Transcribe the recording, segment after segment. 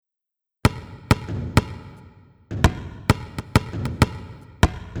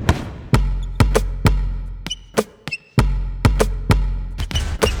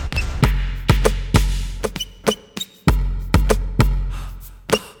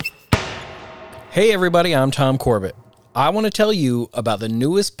Hey everybody, I'm Tom Corbett. I want to tell you about the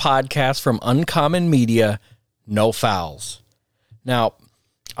newest podcast from Uncommon Media, No Fouls. Now,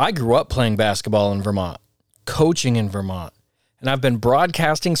 I grew up playing basketball in Vermont, coaching in Vermont, and I've been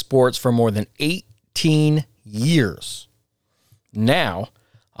broadcasting sports for more than 18 years. Now,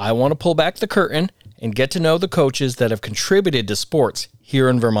 I want to pull back the curtain and get to know the coaches that have contributed to sports here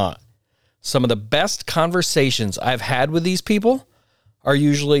in Vermont. Some of the best conversations I've had with these people are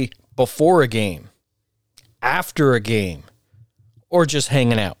usually before a game, after a game, or just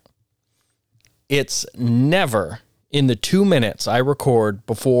hanging out. It's never in the 2 minutes I record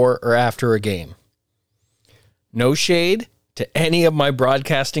before or after a game. No shade to any of my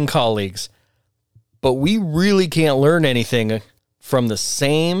broadcasting colleagues, but we really can't learn anything from the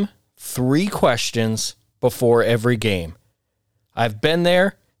same 3 questions before every game. I've been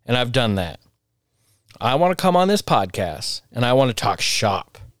there and I've done that. I want to come on this podcast and I want to talk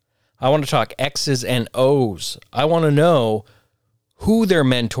shop. I want to talk X's and O's. I want to know who their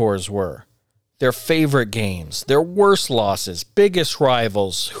mentors were, their favorite games, their worst losses, biggest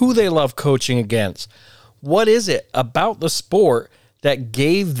rivals, who they love coaching against. What is it about the sport that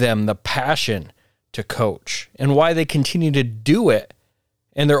gave them the passion to coach and why they continue to do it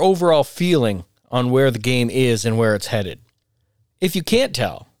and their overall feeling on where the game is and where it's headed? If you can't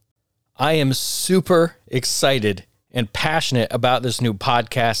tell, I am super excited and passionate about this new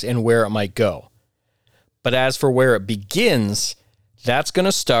podcast and where it might go. But as for where it begins, that's going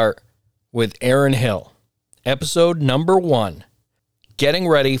to start with Aaron Hill, episode number 1, getting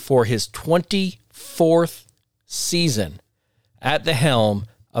ready for his 24th season at the helm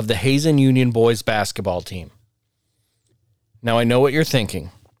of the Hazen Union boys basketball team. Now, I know what you're thinking.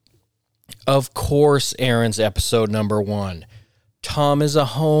 Of course, Aaron's episode number 1. Tom is a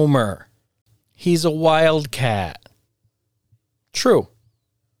homer. He's a wildcat. True.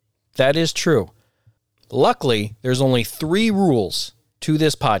 That is true. Luckily, there's only 3 rules to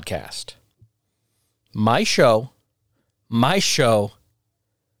this podcast. My show,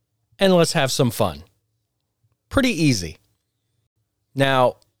 and let's have some fun. Pretty easy.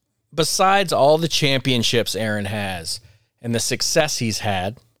 Now, besides all the championships Aaron has and the success he's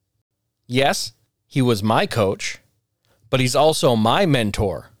had, yes, he was my coach, but he's also my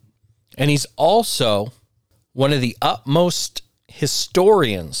mentor. And he's also one of the utmost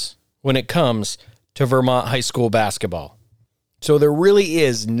historians when it comes to Vermont high school basketball. So there really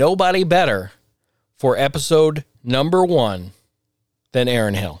is nobody better for episode number 1 than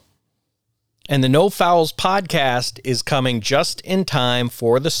Aaron Hill. And the No Fouls podcast is coming just in time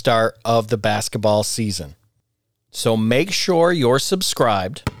for the start of the basketball season. So make sure you're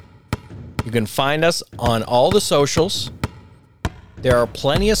subscribed. You can find us on all the socials. There are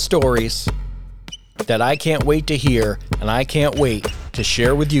plenty of stories that I can't wait to hear, and I can't wait to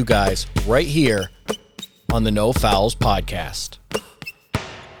share with you guys right here on the No Fouls podcast.